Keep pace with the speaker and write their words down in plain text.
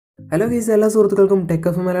Hello guys, എല്ലാ സുഹൃത്തുക്കൾക്കും tech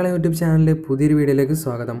of Malayalam YouTube ചാനലിലെ പുതിയൊരു വീഡിയോയിലേക്ക്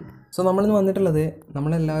സ്വാഗതം. നമ്മളിന്ന് വന്നിട്ടുള്ളത്,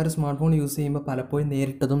 നമ്മളെല്ലാവരും സ്മാർട്ട് ഫോൺ യൂസ് ചെയ്യുമ്പോൾ പലപ്പോഴും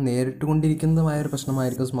നേരിട്ടുകൊണ്ടിരിക്കുന്നതുമായ ഒരു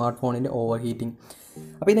പ്രശ്നമായിരിക്കും സ്മാർട്ട് ഫോണിൻ്റെ ഓവർ ഹീറ്റിംഗ്.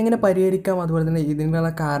 അപ്പോൾ ഇതെങ്ങനെ പരിഹരിക്കാം, അതുപോലെ തന്നെ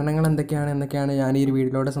ഇതിനുള്ള കാരണങ്ങൾ എന്നൊക്കെയാണ് ഞാൻ ഈ ഒരു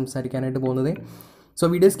വീഡിയോയിലൂടെ സംസാരിക്കാനായിട്ട് പോകുന്നത്.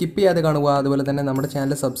 വീഡിയോ സ്കിപ്പ് ചെയ്യാതെ കാണുക. അതുപോലെ തന്നെ നമ്മുടെ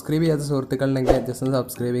ചാനൽ സബ്സ്ക്രൈബ് ചെയ്യാത്ത സുഹൃത്തുക്കളുണ്ടെങ്കിൽ ജസ്റ്റ് ഒന്ന്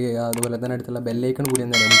സബ്സ്ക്രൈബ് ചെയ്യുക. അതുപോലെ തന്നെ അടുത്തുള്ള ബെല്ലൈക്കൺ കൂടി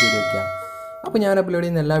ഒന്ന് എനേബിൾ ചെയ്ത് വയ്ക്കുക. അപ്പോൾ ഞാൻ അപ്ലോഡ്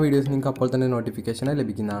ചെയ്യുന്ന എല്ലാ വീഡിയോസും നിങ്ങൾക്ക് അപ്പോൾ തന്നെ നോട്ടിഫിക്കേഷൻ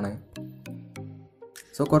ലഭിക്കുന്നതാണ്.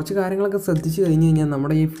 കുറച്ച് കാര്യങ്ങളൊക്കെ ശ്രദ്ധിച്ച് കഴിഞ്ഞ് കഴിഞ്ഞാൽ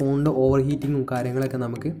നമ്മുടെ ഈ ഫോണിൻ്റെ ഓവർ ഹീറ്റിങ്ങും കാര്യങ്ങളൊക്കെ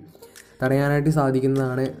നമുക്ക് തടയാനായിട്ട്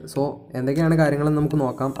സാധിക്കുന്നതാണ്. എന്തൊക്കെയാണ് കാര്യങ്ങളെന്ന് നമുക്ക്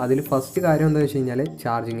നോക്കാം. അതിൽ ഫസ്റ്റ് കാര്യം എന്താണെന്ന് വെച്ച് കഴിഞ്ഞാൽ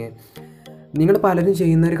ചാർജിങ്. നിങ്ങൾ പലരും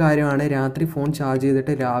ചെയ്യുന്നൊരു കാര്യമാണ് രാത്രി ഫോൺ ചാർജ്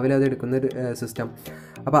ചെയ്തിട്ട് രാവിലെ അത് എടുക്കുന്നൊരു സിസ്റ്റം.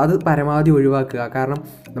 അപ്പോൾ അത് പരമാവധി ഒഴിവാക്കുക. കാരണം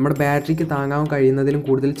നമ്മുടെ ബാറ്ററിക്ക് താങ്ങാൻ കഴിയുന്നതിലും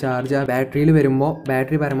കൂടുതൽ ചാർജ് ആ ബാറ്ററിയിൽ വരുമ്പോൾ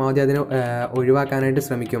ബാറ്ററി പരമാവധി അതിനെ ഒഴിവാക്കാനായിട്ട്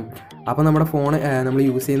ശ്രമിക്കും. അപ്പോൾ നമ്മുടെ ഫോൺ നമ്മൾ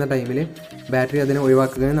യൂസ് ചെയ്യുന്ന ടൈമിൽ ബാറ്ററി അതിനെ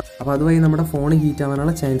ഒഴിവാക്കുകയും അപ്പോൾ അതുവഴി നമ്മുടെ ഫോൺ ഹീറ്റ്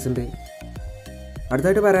ആവാനുള്ള ചാൻസ് ഉണ്ട്.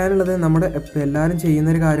 അടുത്തായിട്ട് പറയാനുള്ളത്, നമ്മുടെ എല്ലാവരും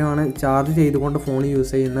ചെയ്യുന്നൊരു കാര്യമാണ് ചാർജ് ചെയ്തുകൊണ്ട് ഫോൺ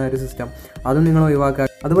യൂസ് ചെയ്യുന്ന ഒരു സിസ്റ്റം. അതും നിങ്ങൾ ഒഴിവാക്കുക.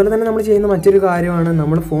 അതുപോലെ തന്നെ നമ്മൾ ചെയ്യുന്ന മറ്റൊരു കാര്യമാണ്,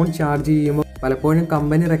 നമ്മൾ ഫോൺ ചാർജ് ചെയ്യുമ്പോൾ പലപ്പോഴും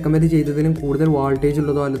കമ്പനി റെക്കമെൻഡ് ചെയ്തതിനും കൂടുതൽ വോൾട്ടേജ്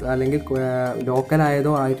ഉള്ളതോ അല്ലെങ്കിൽ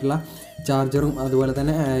ലോക്കലായതോ ആയിട്ടുള്ള ചാർജറും അതുപോലെ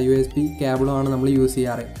തന്നെ USB കേബിളുമാണ് നമ്മൾ യൂസ്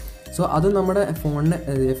ചെയ്യാറ്. അതും നമ്മുടെ ഫോണിനെ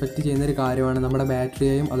എഫക്റ്റ് ചെയ്യുന്നൊരു കാര്യമാണ്. നമ്മുടെ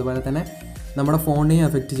ബാറ്ററിയെയും അതുപോലെ തന്നെ നമ്മുടെ ഫോണിനെയും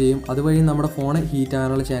എഫക്റ്റ് ചെയ്യും. അതുവഴി നമ്മുടെ ഫോൺ ഹീറ്റ്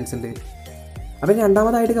ആകാനുള്ള ചാൻസ് ഉണ്ട്. അപ്പോൾ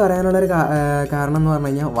രണ്ടാമതായിട്ട് പറയാനുള്ളൊരു കാരണം എന്ന് പറഞ്ഞു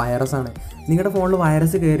കഴിഞ്ഞാൽ വൈറസാണ്. നിങ്ങളുടെ ഫോണിൽ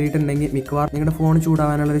വൈറസ് കയറിയിട്ടുണ്ടെങ്കിൽ മിക്കവാറും നിങ്ങളുടെ ഫോൺ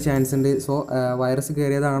ചൂടാവാനുള്ളൊരു ചാൻസ് ഉണ്ട്. വൈറസ്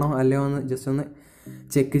കയറിയതാണോ അല്ലയോ എന്ന് ജസ്റ്റ് ഒന്ന്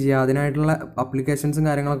ചെക്ക് ചെയ്യുക. അതിനായിട്ടുള്ള അപ്ലിക്കേഷൻസും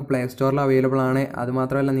കാര്യങ്ങളൊക്കെ പ്ലേ സ്റ്റോറിൽ അവൈലബിൾ ആണ്.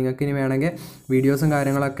 അതുമാത്രമല്ല, നിങ്ങൾക്ക് ഇനി വേണമെങ്കിൽ വീഡിയോസും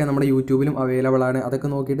കാര്യങ്ങളൊക്കെ നമ്മുടെ യൂട്യൂബിലും അവൈലബിൾ ആണ്. അതൊക്കെ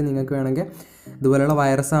നോക്കിയിട്ട് നിങ്ങൾക്ക് വേണമെങ്കിൽ ഇതുപോലെയുള്ള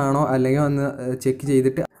വൈറസ് ആണോ അല്ലെങ്കിൽ ഒന്ന് ചെക്ക്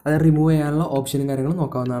ചെയ്തിട്ട് അത് റിമൂവ് ചെയ്യാനുള്ള ഓപ്ഷനും കാര്യങ്ങളും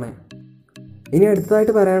നോക്കാവുന്നതാണ്. ഇനി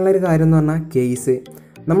അടുത്തതായിട്ട് പറയാനുള്ള ഒരു കാര്യം എന്ന് പറഞ്ഞാൽ കേസ്.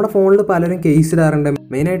 നമ്മുടെ ഫോണിൽ പലരും കേസ് ഇടാറുണ്ട്.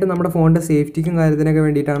 മെയിനായിട്ട് നമ്മുടെ ഫോണിൻ്റെ സേഫ്റ്റിക്കും കാര്യത്തിനൊക്കെ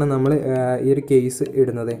വേണ്ടിയിട്ടാണ് നമ്മൾ ഈ ഒരു കേസ്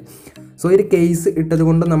ഇടുന്നത്. ഈ ഒരു കേസ് ഇട്ടത്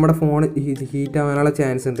കൊണ്ട് നമ്മുടെ ഫോൺ ഹീറ്റ് ആവാനുള്ള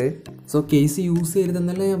ചാൻസ് ഉണ്ട്. കേസ് യൂസ്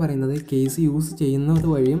ചെയ്യരുതെന്നല്ല ഞാൻ പറയുന്നത്, കേസ് യൂസ് ചെയ്യുന്നത്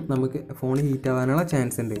വഴിയും നമുക്ക് ഫോൺ ഹീറ്റ് ആവാനുള്ള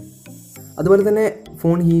ചാൻസ് ഉണ്ട്. അതുപോലെ തന്നെ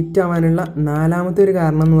ഫോൺ ഹീറ്റ് ആവാനുള്ള നാലാമത്തെ ഒരു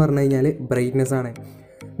കാരണം എന്ന് പറഞ്ഞു കഴിഞ്ഞാൽ ബ്രൈറ്റ്നെസ് ആണ്.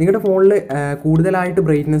 നിങ്ങളുടെ ഫോണിൽ കൂടുതലായിട്ട്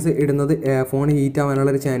ബ്രൈറ്റ്നസ് ഇടുന്നത് ഫോൺ ഹീറ്റ്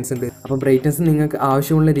ആവാനുള്ളൊരു ചാൻസ് ഉണ്ട്. അപ്പോൾ ബ്രൈറ്റ്നസ് നിങ്ങൾക്ക്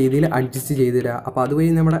ആവശ്യമുള്ള രീതിയിൽ അഡ്ജസ്റ്റ് ചെയ്തിടുക. അപ്പോൾ അതുവഴി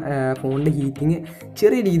നമ്മുടെ ഫോണിൻ്റെ ഹീറ്റിങ്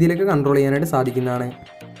ചെറിയ രീതിയിലൊക്കെ കൺട്രോൾ ചെയ്യാനായിട്ട് സാധിക്കുന്നതാണ്.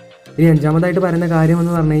 ഇനി അഞ്ചാമതായിട്ട് പറയുന്ന കാര്യം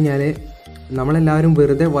എന്ന് പറഞ്ഞു കഴിഞ്ഞാൽ, നമ്മളെല്ലാവരും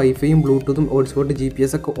വെറുതെ വൈഫൈയും ബ്ലൂടൂത്തും ഹോട്ട്സ്പോട്ട്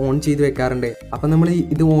GPS ഒക്കെ ഓൺ ചെയ്ത് വെക്കാറുണ്ട്. അപ്പോൾ നമ്മൾ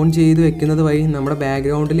ഇത് ഓൺ ചെയ്ത് വെക്കുന്നത് വഴി നമ്മുടെ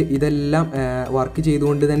ബാക്ക്ഗ്രൗണ്ടിൽ ഇതെല്ലാം വർക്ക്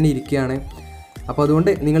ചെയ്തുകൊണ്ട് തന്നെ ഇരിക്കുകയാണ്. അപ്പോൾ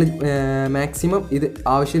അതുകൊണ്ട് നിങ്ങൾ മാക്സിമം ഇത്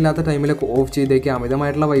ആവശ്യമില്ലാത്ത ടൈമിലൊക്കെ ഓഫ് ചെയ്ത് വയ്ക്കുക.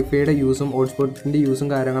 അമിതമായിട്ടുള്ള വൈഫൈയുടെ യൂസും ഹോട്ട്സ്പോട്ടിൻ്റെ യൂസും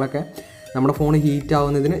കാര്യങ്ങളൊക്കെ നമ്മുടെ ഫോൺ ഹീറ്റ്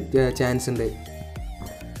ആവുന്നതിന് ചാൻസ് ഉണ്ട്.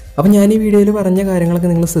 അപ്പോൾ ഞാൻ ഈ വീഡിയോയിൽ പറഞ്ഞ കാര്യങ്ങളൊക്കെ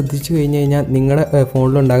നിങ്ങൾ ശ്രദ്ധിച്ചു കഴിഞ്ഞാൽ നിങ്ങളുടെ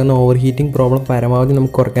ഫോണിലുണ്ടാകുന്ന ഓവർ ഹീറ്റിംഗ് പ്രോബ്ലം പരമാവധി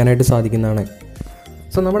നമുക്ക് കുറയ്ക്കാനായിട്ട് സാധിക്കുന്നതാണ്.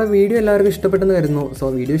 നമ്മുടെ വീഡിയോ എല്ലാവർക്കും ഇഷ്ടപ്പെട്ടെന്ന് വരുന്നു.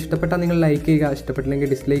 വീഡിയോ ഇഷ്ടപ്പെട്ടാൽ നിങ്ങൾ ലൈക്ക് ചെയ്യുക, ഇഷ്ടപ്പെട്ടില്ലെങ്കിൽ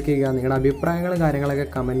ഡിസ്ലൈക്ക് ചെയ്യുക. നിങ്ങളുടെ അഭിപ്രായങ്ങളും കാര്യങ്ങളൊക്കെ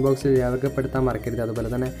കമൻറ്റ് ബോക്സിൽ രേഖപ്പെടുത്താൻ മറക്കരുത്. അതുപോലെ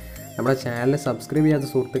തന്നെ നമ്മുടെ ചാനൽ സബ്സ്ക്രൈബ് ചെയ്യാത്ത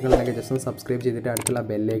സുഹൃത്തുക്കളുണ്ടെങ്കിൽ ജസ്റ്റ് ഒന്ന് സബ്സ്ക്രൈബ് ചെയ്തിട്ട് അടുത്തുള്ള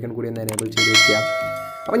ബെല്ലൈക്കൺ കൂടി ഒന്ന് എനേബിൾ ചെയ്ത് വയ്ക്കുക.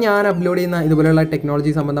 അപ്പോൾ ഞാൻ അപ്ലോഡ് ചെയ്യുന്ന ഇതുപോലെയുള്ള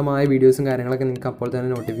ടെക്നോളജി സംബന്ധമായ വീഡിയോസും കാര്യങ്ങളൊക്കെ നിങ്ങൾക്ക് അപ്പോൾ തന്നെ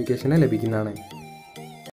നോട്ടിഫിക്കേഷൻ ലഭിക്കുന്നതാണ്.